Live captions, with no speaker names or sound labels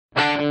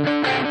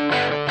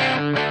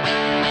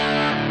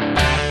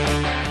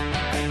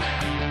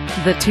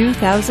The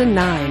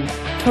 2009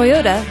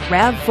 Toyota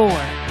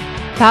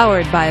RAV4.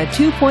 Powered by a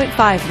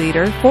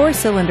 2.5-liter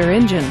four-cylinder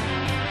engine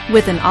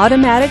with an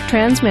automatic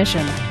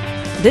transmission.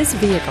 This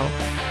vehicle,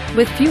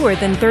 with fewer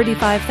than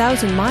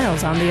 35,000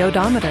 miles on the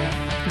odometer,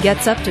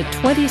 gets up to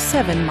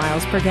 27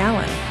 miles per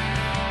gallon.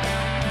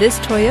 This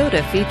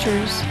Toyota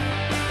features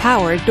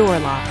power door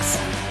locks,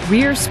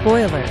 rear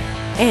spoiler,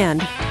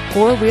 and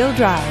four-wheel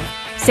drive.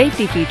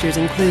 Safety features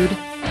include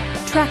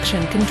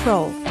traction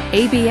control,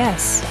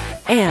 ABS,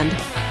 and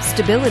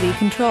stability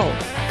control.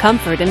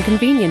 Comfort and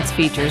convenience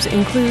features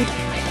include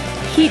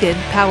heated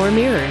power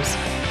mirrors,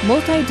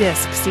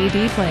 multi-disc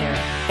CD player,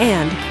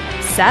 and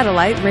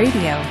satellite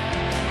radio.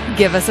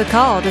 Give us a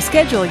call to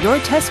schedule your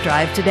test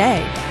drive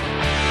today.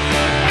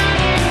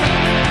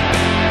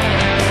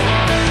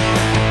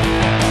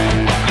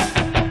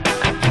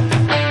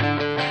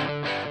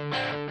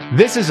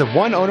 This is a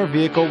one-owner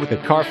vehicle with a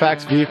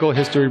Carfax Vehicle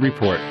History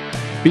Report.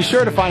 Be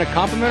sure to find a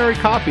complimentary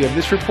copy of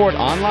this report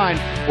online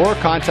or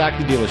contact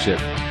the dealership.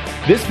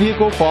 This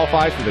vehicle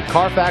qualifies for the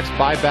Carfax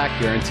Buyback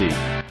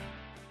Guarantee.